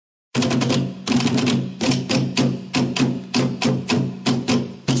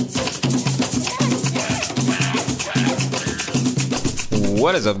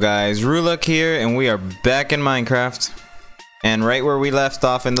What is up, guys? Ruluck here, and we are back in Minecraft. And right where we left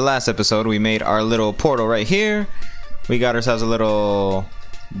off in the last episode, we made our little portal right here. We got ourselves a little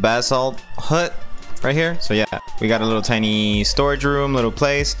basalt hut right here. So yeah, we got a little tiny storage room, little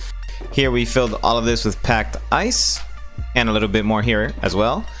place. Here we filled all of this with packed ice, and a little bit more here as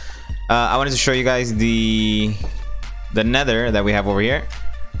well. I wanted to show you guys the nether that we have over here,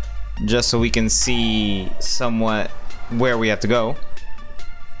 just so we can see somewhat where we have to go.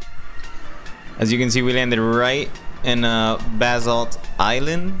 As you can see, we landed right in a basalt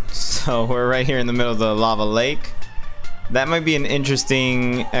island, so we're right here in the middle of the lava lake. That might be an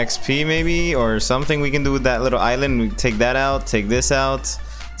interesting XP maybe, or something we can do with that little island. We take that out, take this out,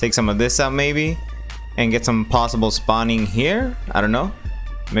 take some of this out maybe, and get some possible spawning here. I don't know,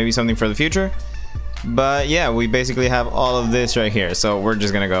 maybe something for the future. But yeah, we basically have all of this right here, so we're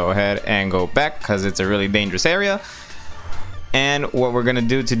just gonna go ahead and go back because it's a really dangerous area. And what we're gonna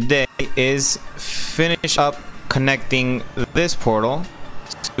do today is finish up connecting this portal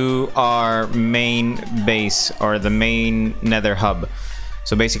to our main base, or the main nether hub.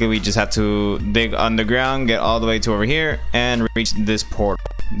 So basically we just have to dig underground, get all the way to over here, and reach this portal.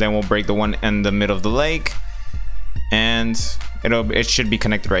 Then we'll break the one in the middle of the lake, and it should be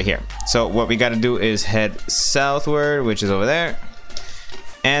connected right here. So what we got to do is head southward, which is over there,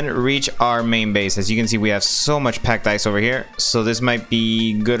 and reach our main base. As you can see, we have so much packed ice over here, so this might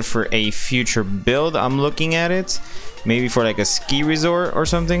be good for a future build. I'm looking at it, maybe for like a ski resort or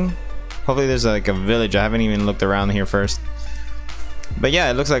something. Hopefully there's like a village. I haven't even looked around here first, but yeah,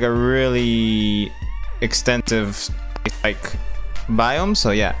 it looks like a really extensive like biome.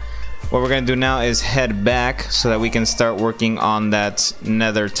 So yeah, what we're gonna do now is head back so that we can start working on that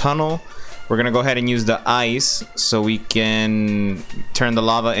nether tunnel. We're gonna go ahead and use the ice so we can turn the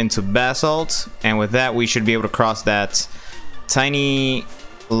lava into basalt, and with that we should be able to cross that tiny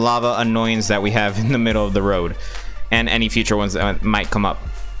lava annoyance that we have in the middle of the road, and any future ones that might come up.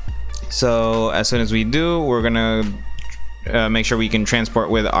 So as soon as we do, we're gonna make sure we can transport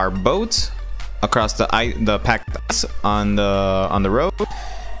with our boat across the packed ice on the road,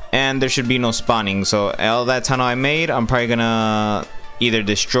 and there should be no spawning. So all that tunnel I made, I'm probably gonna either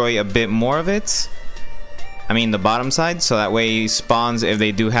destroy a bit more of it, I mean the bottom side, so that way spawns, if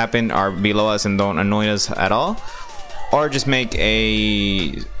they do happen, are below us and don't annoy us at all, or just make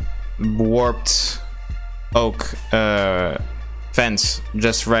a warped oak fence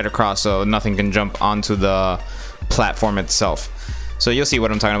just right across so nothing can jump onto the platform itself. So you'll see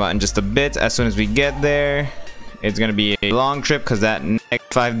what I'm talking about in just a bit. As soon as we get there, it's gonna be a long trip because that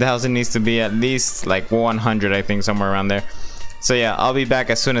next 5,000 needs to be at least like 100, I think, somewhere around there. So yeah, I'll be back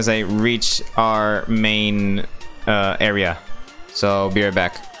as soon as I reach our main area. So be right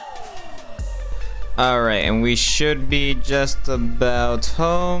back. Alright, and we should be just about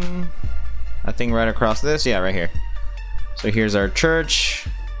home. I think right across this. Yeah, right here. So here's our church.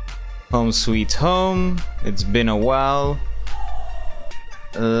 Home sweet home. It's been a while.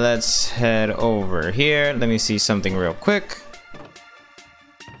 Let's head over here. Let me see something real quick.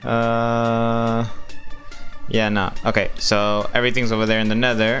 Yeah, no. Okay, so everything's over there in the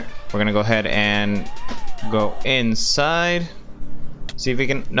nether. We're gonna go ahead and go inside. See if we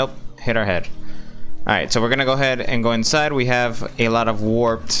can... Nope, hit our head. Alright, so we're gonna go ahead and go inside. We have a lot of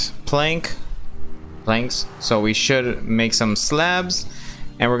warped planks, so we should make some slabs,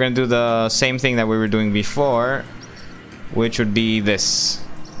 and we're gonna do the same thing that we were doing before, which would be this.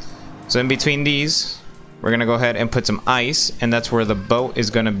 So in between these, we're gonna go ahead and put some ice, and that's where the boat is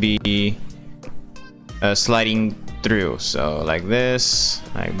gonna be sliding through. So like this,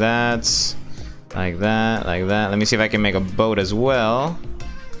 like that, like that, like that. Let me see if I can make a boat as well.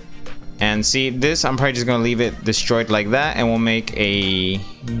 And see, this I'm probably just gonna leave it destroyed like that, and we'll make a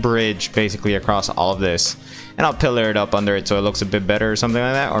bridge basically across all of this, and I'll pillar it up under it so it looks a bit better or something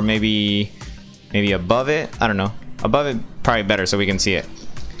like that, or maybe above it. I don't know, above it probably better so we can see it.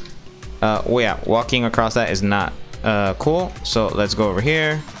 Well, yeah, walking across that is not cool, so let's go over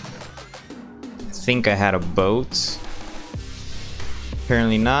here. I think I had a boat,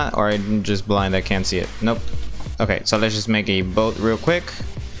 apparently not, or I'm just blind, I can't see it. Nope. Okay, so let's just make a boat real quick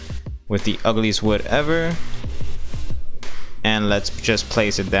with the ugliest wood ever, and let's just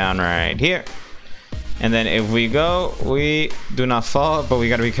place it down right here. And then if we go, we do not fall, but we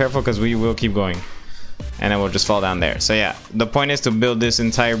gotta be careful because we will keep going, and then we'll just fall down there. So yeah, the point is to build this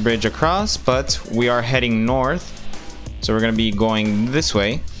entire bridge across, but we are heading north, so we're gonna be going this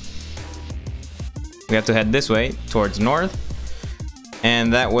way. We have to head this way towards north,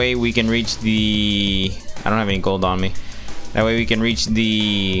 and that way we can reach the... I don't have any gold on me. That way we can reach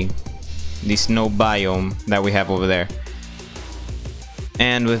the snow biome that we have over there.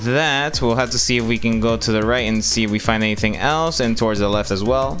 And with that, we'll have to see if we can go to the right and see if we find anything else, and towards the left as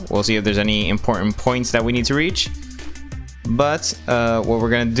well. We'll see if there's any important points that we need to reach. But what we're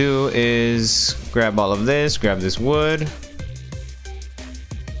gonna do is grab all of this, grab this wood,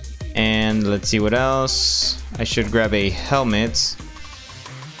 and let's see what else. I should grab a helmet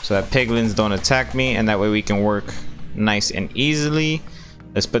so that piglins don't attack me, and that way we can work nice and easily.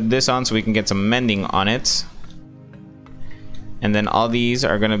 Let's put this on so we can get some mending on it. And then all these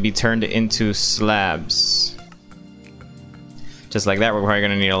are gonna be turned into slabs. Just like that. We're probably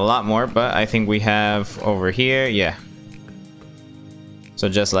gonna need a lot more, but I think we have over here, yeah. So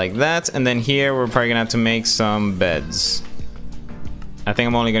just like that, and then here we're probably gonna have to make some beds. I think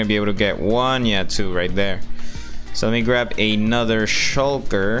I'm only gonna be able to get one, yeah, two right there. So let me grab another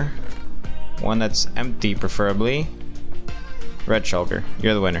shulker, one that's empty preferably. Red shulker,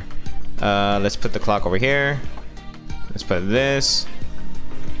 you're the winner. Let's put the clock over here. Let's put this.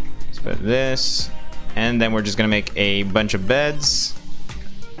 Let's put this. And then we're just gonna make a bunch of beds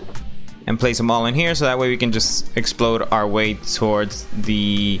and place them all in here, so that way we can just explode our way towards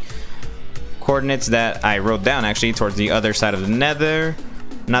the coordinates that I wrote down, actually, towards the other side of the nether.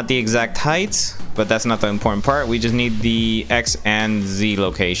 Not the exact height, but that's not the important part. We just need the X and Z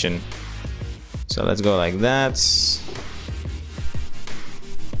location. So let's go like that.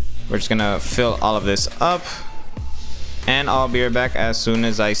 We're just gonna fill all of this up, and I'll be right back as soon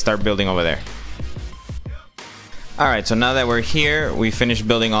as I start building over there. Alright, so now that we're here, we finished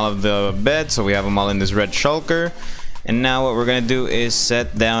building all of the beds, so we have them all in this red shulker. And now what we're gonna do is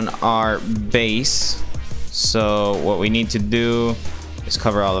set down our base. So what we need to do is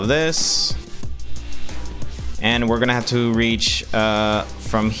cover all of this. And we're gonna have to reach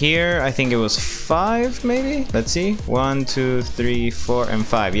from here, I think it was 5 maybe? Let's see. 1, 2, 3, 4, and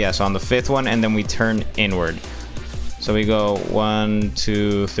 5. Yeah, so on the 5th one, and then we turn inward. So we go 1,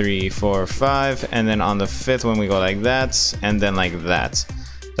 2, 3, 4, 5, and then on the 5th one we go like that, and then like that.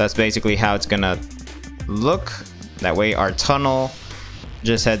 That's basically how it's gonna look. That way our tunnel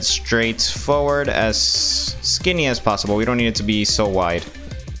just heads straight forward, as skinny as possible. We don't need it to be so wide.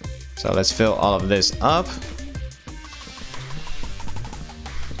 So let's fill all of this up.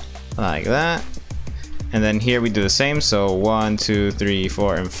 Like that. And then here we do the same, so 1, 2, 3,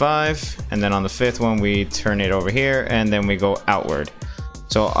 4, and 5, and then on the 5th one we turn it over here, and then we go outward.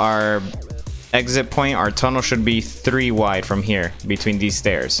 So our exit point, our tunnel, should be 3 wide from here between these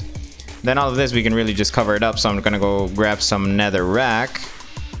stairs. Then all of this we can really just cover it up, so I'm gonna go grab some nether rack,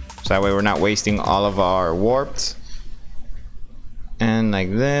 so that way we're not wasting all of our warped. And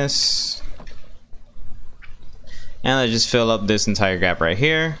like this, and let's just fill up this entire gap right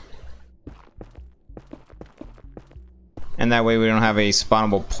here. And that way we don't have a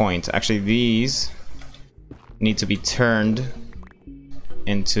spawnable point. Actually, these need to be turned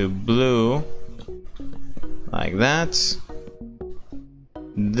into blue, like that.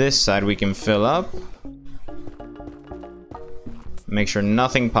 This side we can fill up. Make sure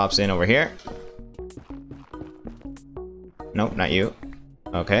nothing pops in over here. Nope, not you.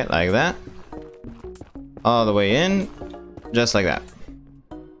 Okay, like that. All the way in, just like that.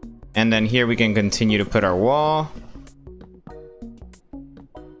 And then here we can continue to put our wall.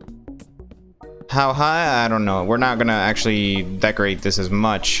 How high? I don't know. We're not gonna actually decorate this as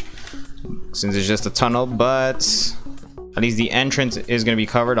much since it's just a tunnel, but at least the entrance is gonna be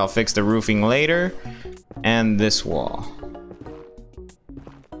covered. I'll fix the roofing later. And this wall.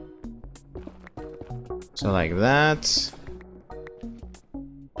 So like that.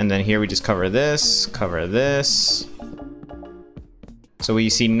 And then here we just cover this, cover this. So we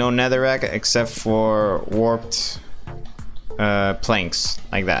see no netherrack except for warped planks,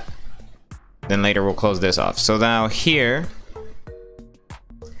 like that. Then later we'll close this off. So now here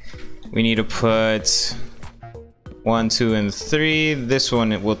we need to put 1, 2, and 3. This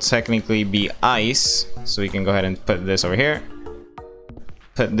one, it will technically be ice, so we can go ahead and put this over here.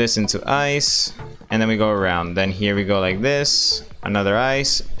 Put this into ice, and then we go around. Then here we go like this, another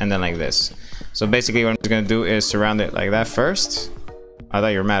ice, and then like this. So basically what I'm just gonna do is surround it like that first. I thought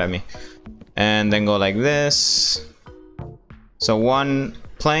you were mad at me. And then go like this. So 1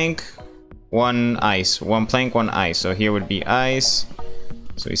 plank, 1 ice, 1 plank, 1 ice. So here would be ice.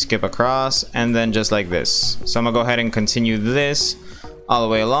 So we skip across, and then just like this. So I'm gonna go ahead and continue this all the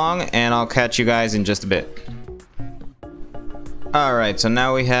way along, and I'll catch you guys in just a bit. Alright, so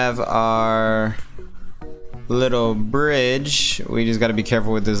now we have our little bridge. We just gotta be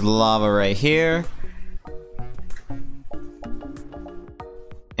careful with this lava right here.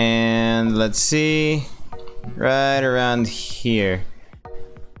 And let's see, right around here.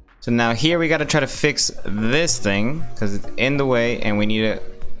 So now here we got to try to fix this thing because it's in the way and we need to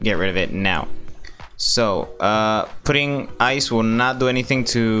get rid of it now. So putting ice will not do anything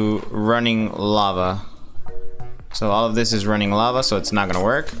to running lava. So all of this is running lava, so it's not gonna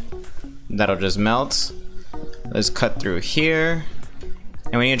work. That'll just melt. Let's cut through here.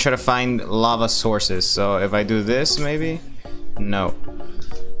 And we need to try to find lava sources. So if I do this, maybe? No.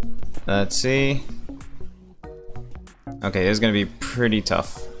 Let's see. Okay, this is gonna be pretty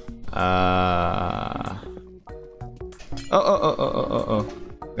tough. Oh.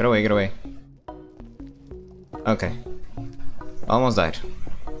 Get away, get away. Okay. Almost died.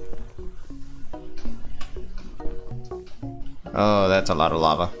 Oh, that's a lot of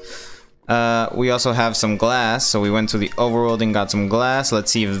lava. We also have some glass, so we went to the overworld and got some glass.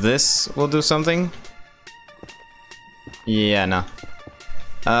 Let's see if this will do something. Yeah, no.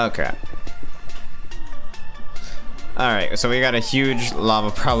 Oh, crap. Alright, so we got a huge lava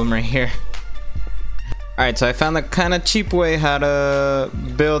problem right here. Alright, so I found a kind of cheap way how to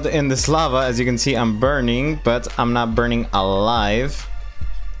build in this lava. As you can see, I'm burning, but I'm not burning alive.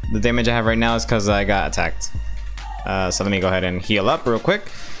 The damage I have right now is because I got attacked. So let me go ahead and heal up real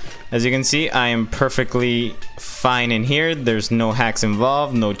quick. As you can see, I am perfectly fine in here. There's no hacks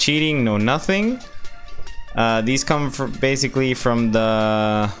involved, no cheating, no nothing. These come basically from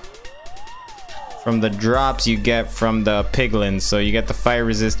the drops you get from the piglins. So you get the fire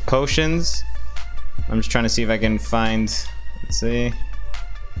resist potions. I'm just trying to see if I can find, let's see.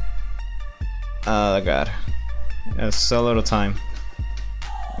 Oh god, there's so little time.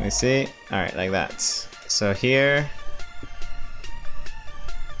 Let me see. All right, like that. So here,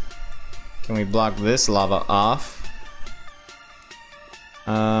 can we block this lava off?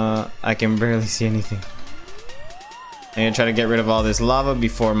 I can barely see anything. I'm gonna try to get rid of all this lava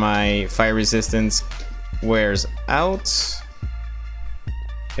before my fire resistance wears out.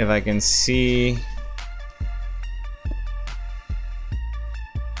 If I can see.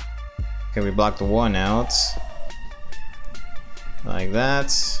 Okay, we blocked the one out. Like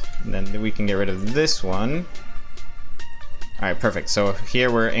that. And then we can get rid of this one. Alright, perfect. So here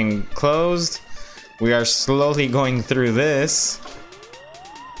we're enclosed. We are slowly going through this.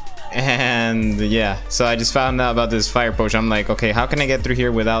 And yeah, so I just found out about this fire potion. I'm like, okay, how can I get through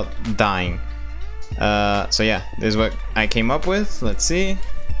here without dying? So yeah, this is what I came up with. Let's see.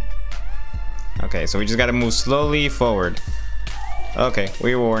 Okay, so we just gotta move slowly forward. Okay,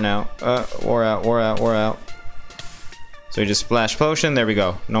 we wore out. Wore out. So we just splash potion. There we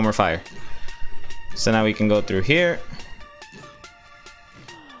go. No more fire. So now we can go through here.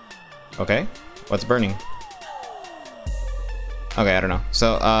 Okay, what's burning? Okay, I don't know.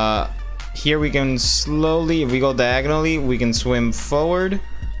 So here we can slowly, if we go diagonally, we can swim forward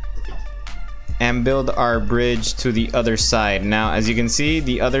and build our bridge to the other side. Now, as you can see,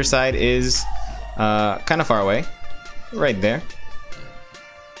 the other side is kind of far away, right there.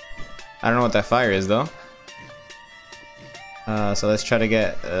 I don't know what that fire is though. So let's try to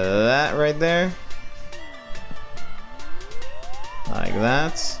get that right there. Like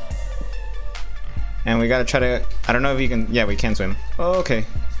that. And we gotta try to, I don't know if you can, yeah, we can swim. Oh, okay,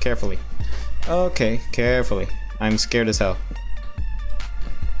 carefully. Okay, carefully. I'm scared as hell.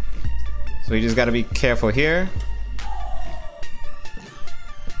 So we just gotta be careful here.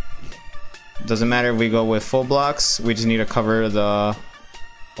 Doesn't matter if we go with full blocks, we just need to cover the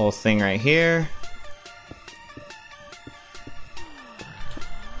whole thing right here.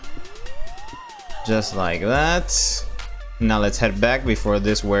 Just like that. Now let's head back before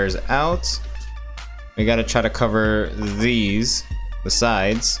this wears out. We gotta try to cover these, the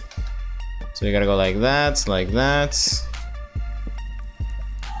sides. So we gotta go like that, and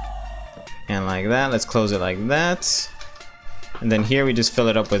like that. Let's close it like that. And then here we just fill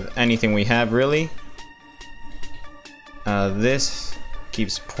it up with anything we have, really. This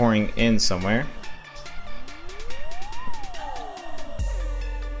keeps pouring in somewhere.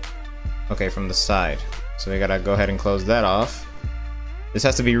 Okay, from the side. So we gotta go ahead and close that off. This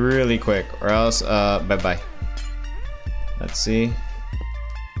has to be really quick, or else, bye-bye. Let's see.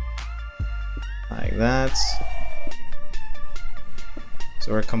 Like that.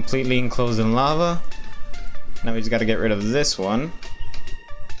 So we're completely enclosed in lava. Now we just gotta get rid of this one.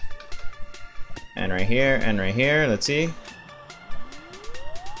 And right here, let's see.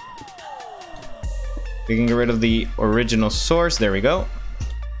 We can get rid of the original source, there we go.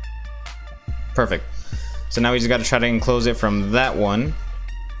 Perfect. So now we just gotta try to enclose it from that one.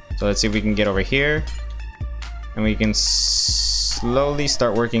 So let's see if we can get over here. And we can slowly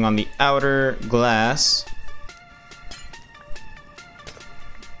start working on the outer glass.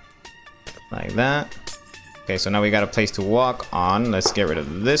 Like that. Okay, so now we got a place to walk on. Let's get rid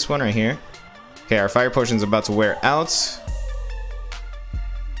of this one right here. Okay, our fire potion's about to wear out.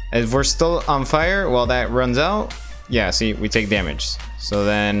 If we're still on fire while that runs out, yeah, see, we take damage. So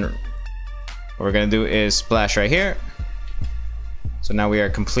then what we're gonna do is splash right here. So now we are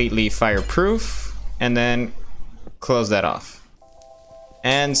completely fireproof, and then close that off.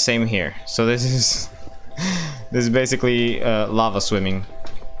 And same here. So this is this is basically lava swimming.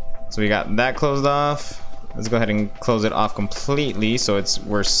 So we got that closed off. Let's go ahead and close it off completely so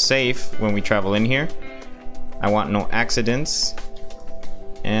we're safe when we travel in here. I want no accidents.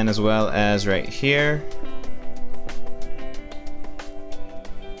 And as well as right here.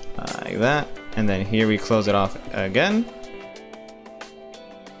 Like that. And then here we close it off again.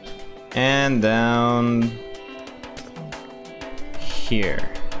 And down here.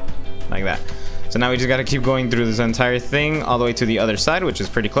 Like that. So now we just gotta keep going through this entire thing all the way to the other side, which is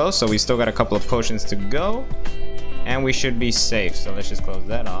pretty close. So we still got a couple of potions to go. And we should be safe. So let's just close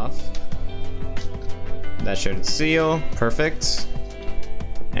that off. That should seal. Perfect.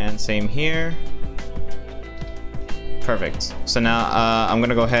 And same here. Perfect. So now I'm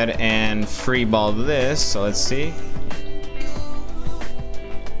gonna go ahead and free ball this. So let's see.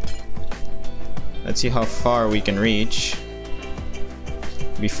 Let's see how far we can reach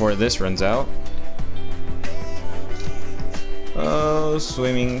before this runs out. Oh,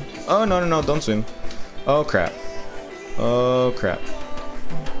 swimming. Oh, no, don't swim. Oh, crap. Oh, crap.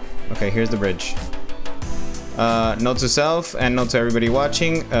 Okay, here's the bridge. Note to self and note to everybody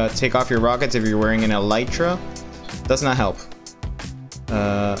watching. Take off your rockets if you're wearing an elytra. Does not help.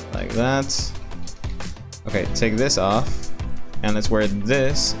 Like that. Okay, take this off. And let's wear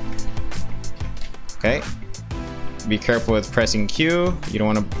this. Okay. Be careful with pressing Q. You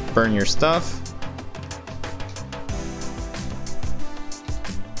don't want to burn your stuff.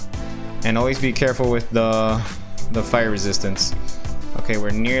 And always be careful with the fire resistance. Okay, we're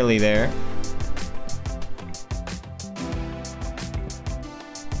nearly there.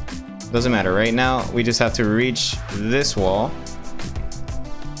 Doesn't matter. Right now, we just have to reach this wall.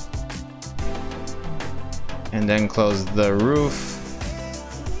 And then close the roof.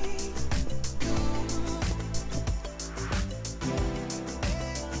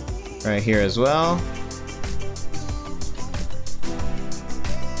 Right here as well.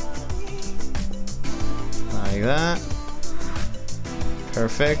 Like that.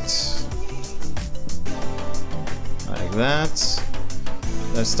 Perfect. Like that.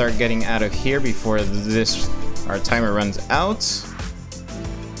 Let's start getting out of here before our timer runs out.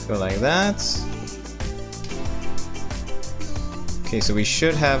 Go like that. Okay, so we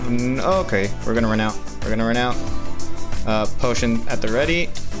should have okay, we're gonna run out. We're gonna run out. Potion at the ready.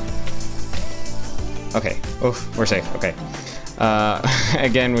 Okay. Oh, we're safe. Okay.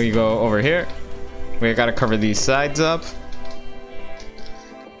 Again, we go over here. We gotta cover these sides up.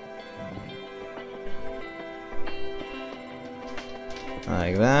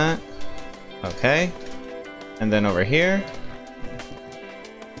 Like that. Okay. And then over here.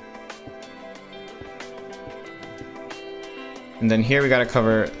 And then here we gotta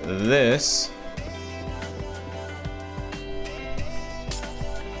cover this.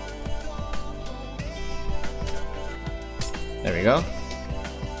 There we go.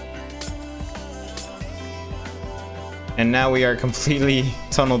 And now we are completely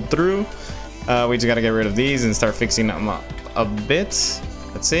tunneled through. We just gotta get rid of these and start fixing them up a bit.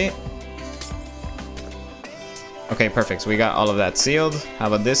 Let's see. Okay, perfect. So we got all of that sealed. How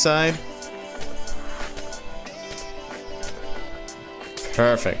about this side?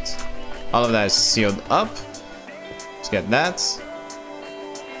 Perfect. All of that is sealed up. Let's get that.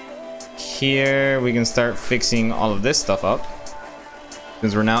 Here we can start fixing all of this stuff up.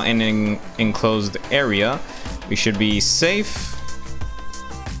 Because we're now in an enclosed area. We should be safe.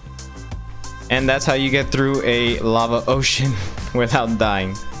 And that's how you get through a lava ocean without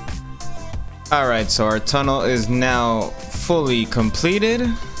dying. Alright, so our tunnel is now fully completed.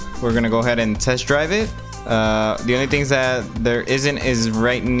 We're gonna go ahead and test drive it. The only things that there isn't is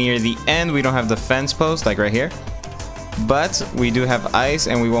right near the end. We don't have the fence post, like right here. But we do have ice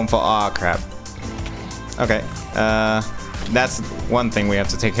and we won't fall. Aw, crap. Okay, that's one thing we have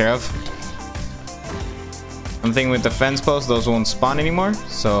to take care of. I'm thinking with the fence post, those won't spawn anymore.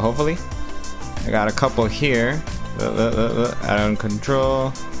 So hopefully. I got a couple here. Out of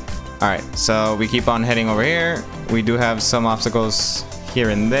control. Alright, so we keep on heading over here. We do have some obstacles here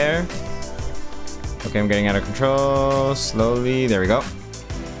and there. Okay, I'm getting out of control. Slowly. There we go.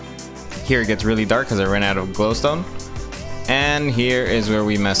 Here it gets really dark because I ran out of glowstone. And here is where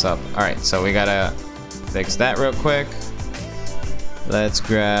we mess up. Alright, so we gotta fix that real quick. Let's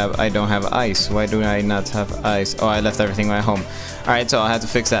grab... I don't have ice. Why do I not have ice? Oh, I left everything at home. Alright, so I'll have to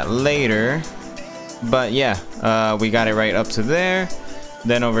fix that later. But yeah, we got it right up to there.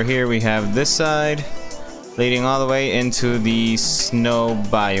 Then over here we have this side, leading all the way into the snow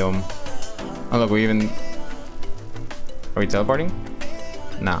biome. Oh look, we even... Are we teleporting?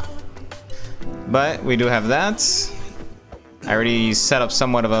 Nah. But we do have that. I already set up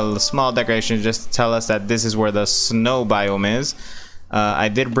somewhat of a small decoration just to tell us that this is where the snow biome is. I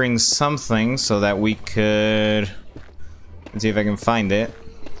did bring something so that we could... Let's see if I can find it.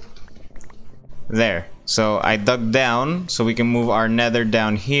 There. So I dug down so we can move our nether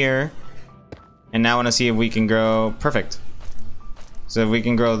down here. And now I want to see if we can grow... Perfect. So if we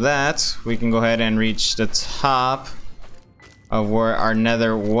can grow that, we can go ahead and reach the top of where our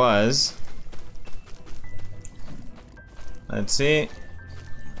nether was. Let's see.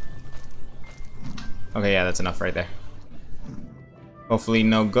 Okay, yeah, that's enough right there. Hopefully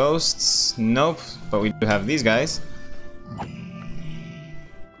no ghosts. Nope, but we do have these guys.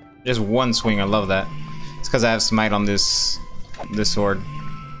 Just one swing, I love that. It's because I have smite on this sword.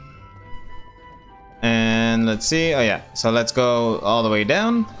 And let's see. Oh yeah, so let's go all the way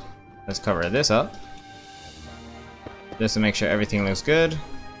down. Let's cover this up just to make sure everything looks good.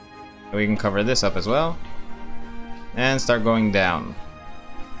 We can cover this up as well and start going down.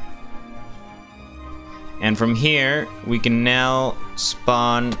 And from here we can now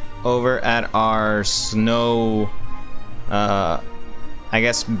spawn over at our snow I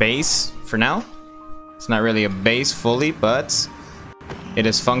guess base for now. It's not really a base fully, but it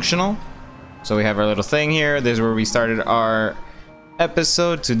is functional. So we have our little thing here. This is where we started our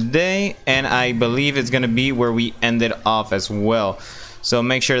episode today, and I believe it's gonna be where we ended off as well. So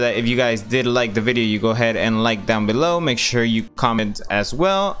make sure that if you guys did like the video, you go ahead and like down below. Make sure you comment as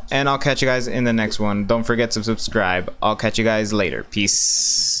well, and I'll catch you guys in the next one. Don't forget to subscribe. I'll catch you guys later.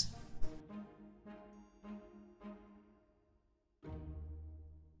 Peace.